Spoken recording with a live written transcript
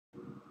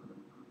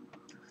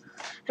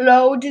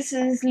Hello, this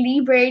is Lee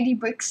Brady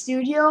Brick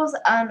Studios,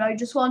 and I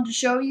just want to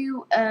show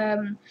you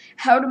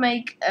how to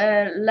make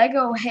a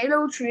Lego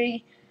Halo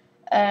 3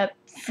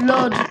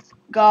 flood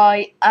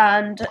guy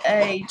and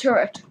a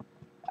turret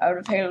out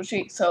of Halo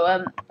 3.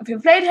 So if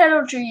you've played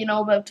Halo 3, you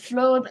know about the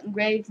flood and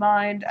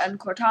Gravemind and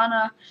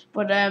Cortana,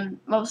 but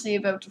mostly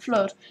about the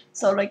flood.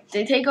 So like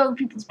they take over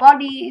people's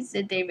bodies,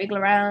 they wiggle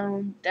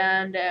around,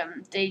 and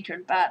they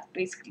turn bad,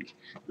 basically,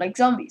 like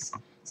zombies.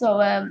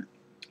 So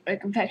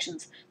like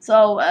infections.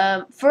 So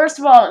first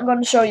of all, I'm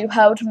going to show you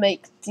how to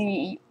make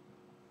the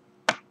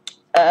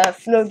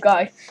flood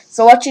guy.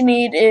 So what you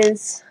need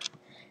is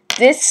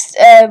this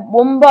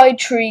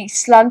 1x3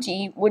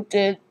 slanty with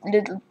the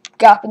little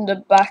gap in the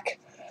back.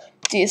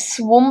 This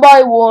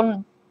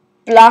 1x1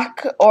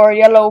 black or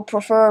yellow,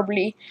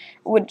 preferably,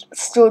 with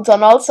studs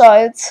on all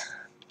sides.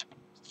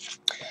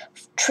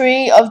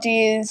 3 of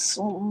these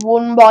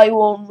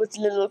 1x1 with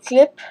a little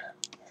clip.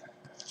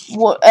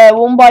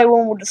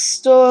 1x1 with a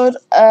stud,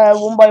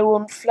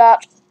 1x1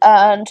 flat,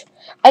 and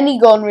any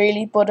gun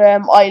really, but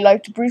I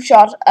like the Brute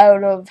Shot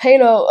out of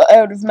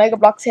Mega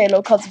Bloks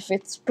Halo because it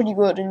fits pretty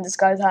good in this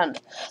guy's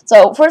hand.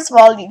 So first of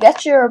all, you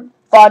get your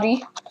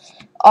body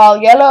all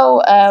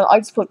yellow. I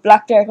just put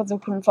black there because I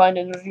couldn't find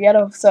another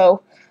yellow.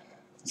 So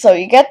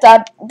you get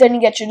that, then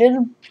you get your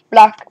little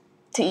black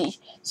tee.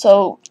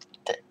 So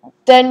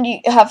then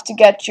you have to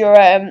get your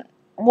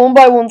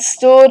 1x1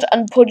 stud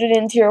and put it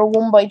into your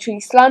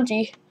 1x3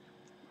 slanty.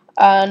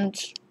 And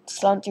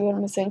slanty, what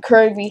am I saying,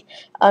 curvy,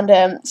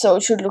 and so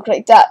it should look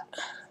like that.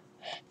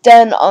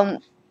 Then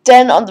on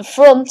the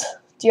front,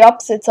 the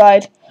opposite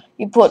side,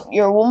 you put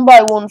your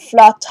 1x1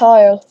 flat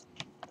tile,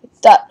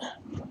 like that.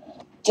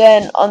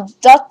 Then on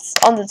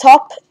the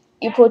top,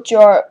 you put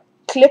your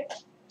clip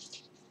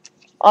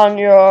on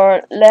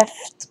your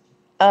left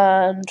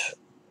and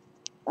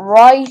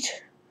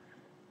right.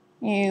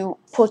 You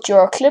put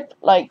your clip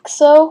like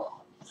so,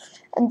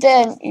 and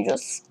then you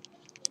just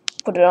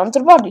put it onto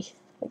the body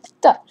like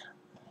that.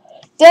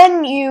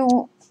 Then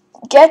you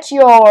get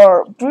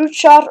your Brute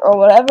Shot or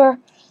whatever,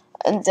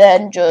 and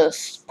then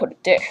just put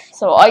it there.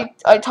 So I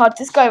thought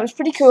this guy was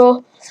pretty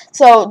cool.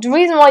 So the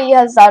reason why he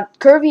has that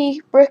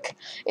curvy brick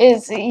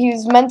is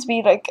he's meant to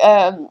be like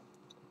a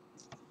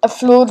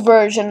flood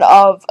version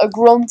of a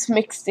grunt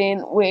mixed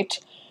in with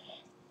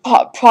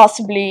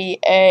possibly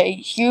a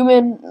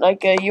human,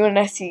 like a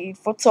UNSC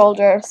foot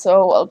soldier.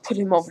 So I'll put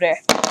him over there.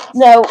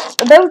 Now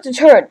about the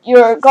turret,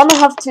 you're gonna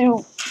have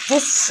to.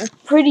 This is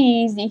pretty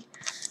easy.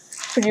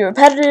 Pretty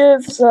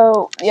repetitive,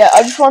 so yeah,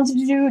 I just wanted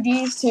to do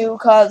these two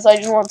because I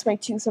didn't want to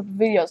make two separate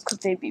videos because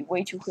they'd be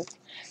way too quick.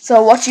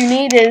 So what you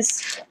need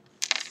is,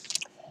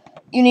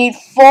 you need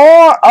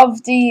 4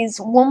 of these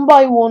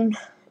 1x1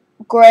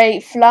 grey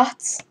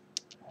flats.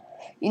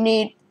 You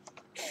need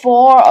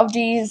 4 of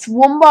these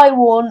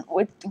 1x1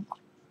 with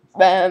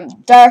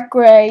dark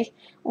grey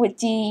with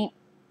the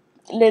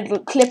little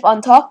clip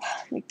on top,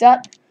 like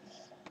that.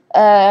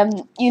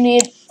 You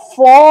need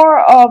 4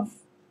 of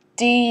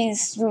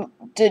these,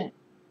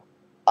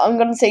 I'm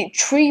gonna say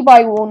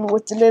 3x1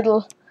 with the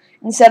little,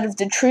 instead of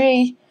the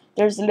tree,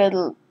 there's a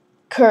little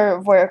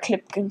curve where a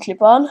clip can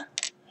clip on.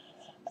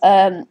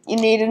 You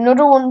need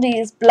another one of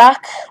these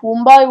black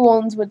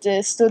 1x1s with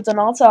the studs on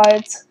all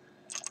sides.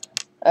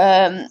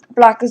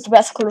 Black is the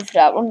best colour for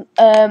that one.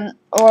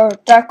 Or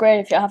dark grey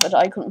if you have it.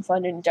 I couldn't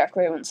find any dark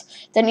grey ones.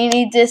 Then you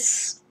need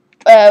this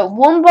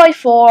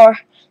 1x4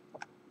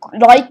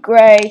 light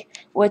grey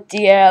with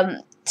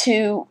the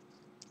 2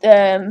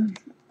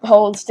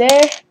 holes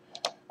there.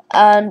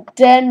 And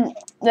then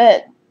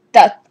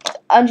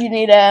you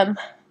need a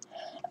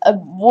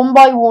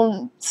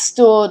 1x1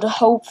 stud,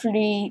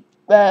 hopefully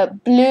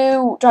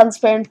blue,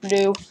 transparent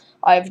blue.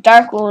 I have a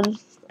dark one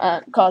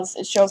because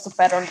it shows up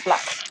better on the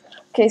black.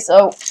 Okay,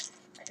 so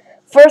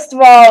first of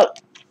all,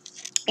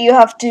 you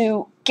have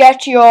to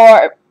get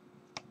your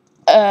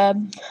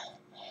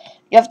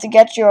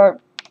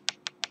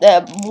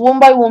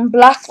 1x1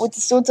 black with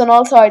the studs on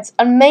all sides,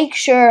 and make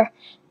sure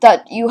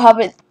that you have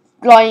it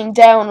lying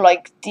down,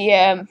 like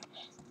the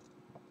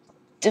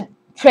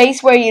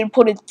place where you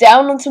put it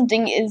down on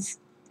something is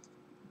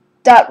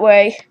that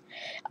way,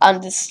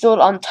 and the stud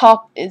on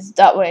top is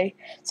that way.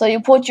 So you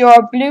put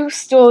your blue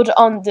stud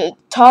on the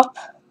top,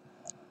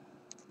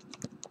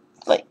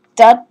 like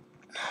that.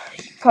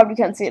 You probably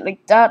can't see it,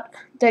 like that.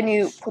 Then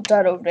you put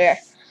that over there.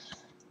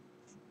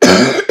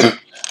 The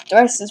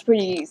rest is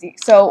pretty easy.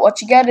 So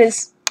what you get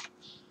is,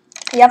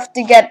 you have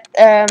to get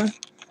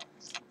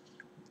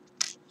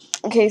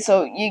okay,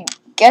 so you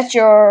get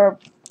your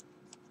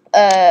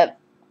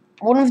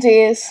one of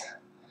these,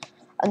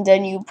 and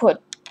then you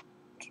put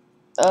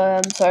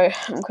sorry,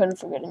 I'm kind of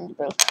forgetting the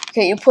bill.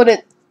 Okay, you put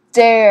it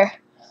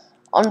there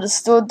on the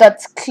stud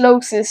that's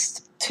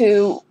closest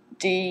to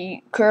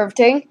the curved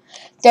thing.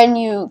 Then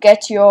you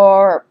get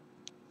your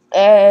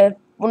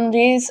one of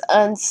these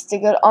and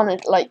stick it on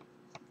it like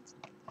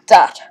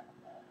that.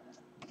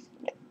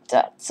 Like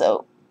that.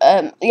 So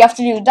you have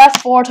to do that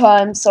 4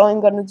 times, so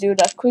I'm gonna do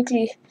that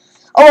quickly.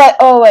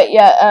 Oh wait,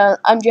 yeah,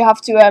 and you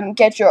have to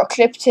get your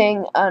clip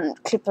thing and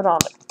clip it on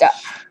like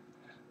that.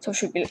 So it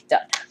should be like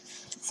that.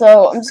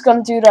 So I'm just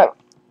gonna do that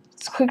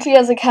as quickly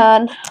as I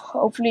can.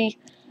 Hopefully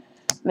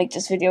make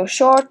this video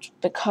short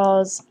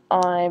because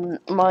my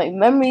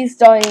memory is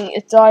dying.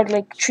 It died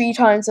like 3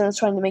 times when I was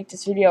trying to make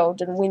this video.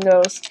 Then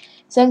Windows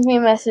sent me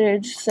a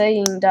message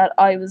saying that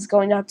I was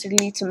going to have to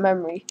delete some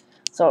memory.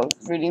 So I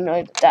was really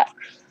annoyed at that.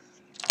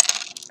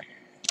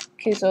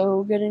 Okay,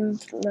 so getting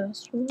to the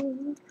last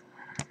one.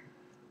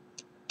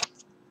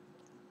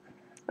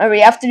 Remember,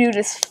 you have to do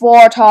this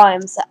 4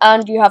 times,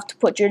 and you have to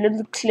put your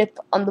little clip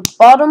on the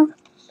bottom.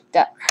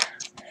 That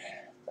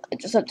I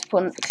just have to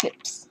put in the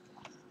clips.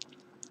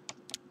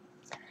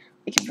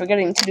 I keep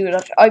forgetting to do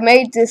that. I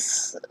made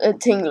this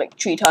thing like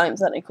 3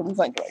 times, and I couldn't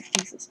find the right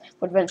pieces,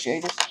 but eventually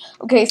I did.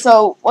 Okay,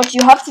 so what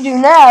you have to do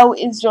now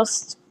is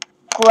just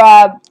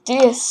grab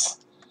this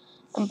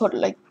and put it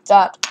like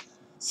that.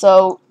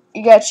 So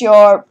you get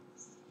your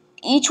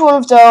each one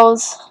of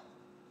those.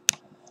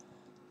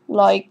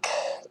 Like,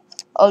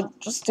 I'll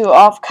just do it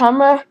off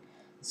camera,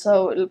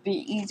 so it'll be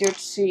easier to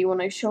see when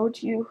I show it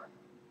to you.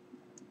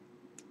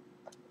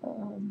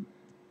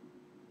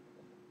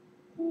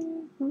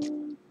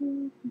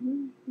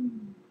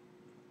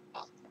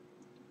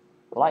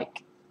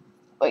 Like,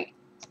 wait,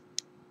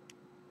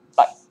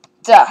 like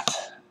that.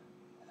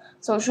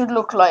 So it should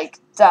look like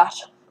that,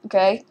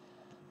 okay?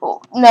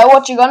 Well, now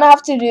what you're gonna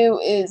have to do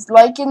is,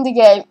 like in the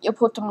game, you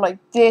put them like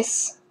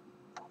this,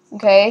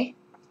 okay?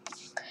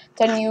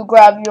 Then you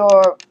grab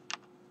your,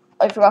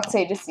 I forgot to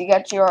say this, you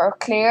get your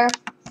clear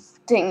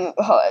thing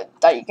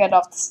that you get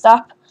off the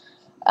snap,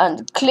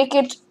 and click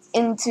it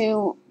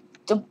into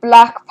the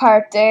black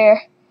part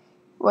there,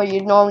 where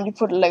you normally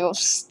put a Lego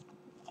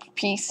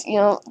piece, you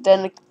know,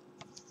 then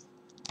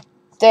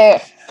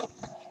there.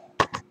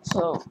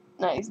 So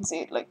now you can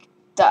see it like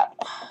that.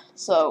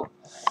 So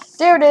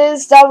there it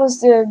is. That was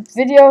the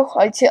video.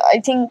 I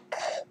think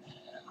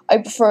I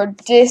prefer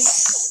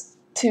this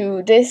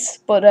to this,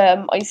 but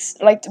I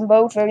like them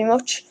both very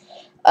much,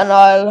 and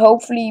I'll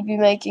hopefully be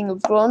making a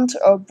grunt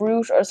or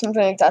brute or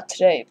something like that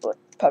today, but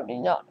probably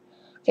not.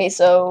 Okay,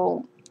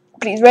 so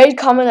please rate,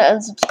 comment,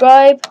 and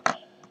subscribe.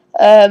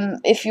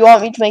 If you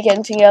want me to make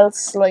anything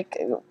else, like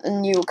a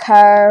new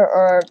car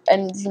or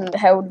anything,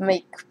 how to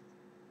make,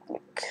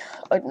 like,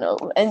 I don't know,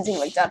 anything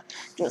like that,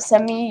 just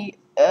send me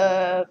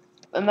a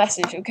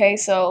message, okay?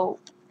 So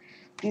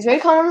please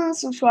rate, comment,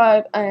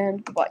 subscribe,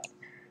 and goodbye.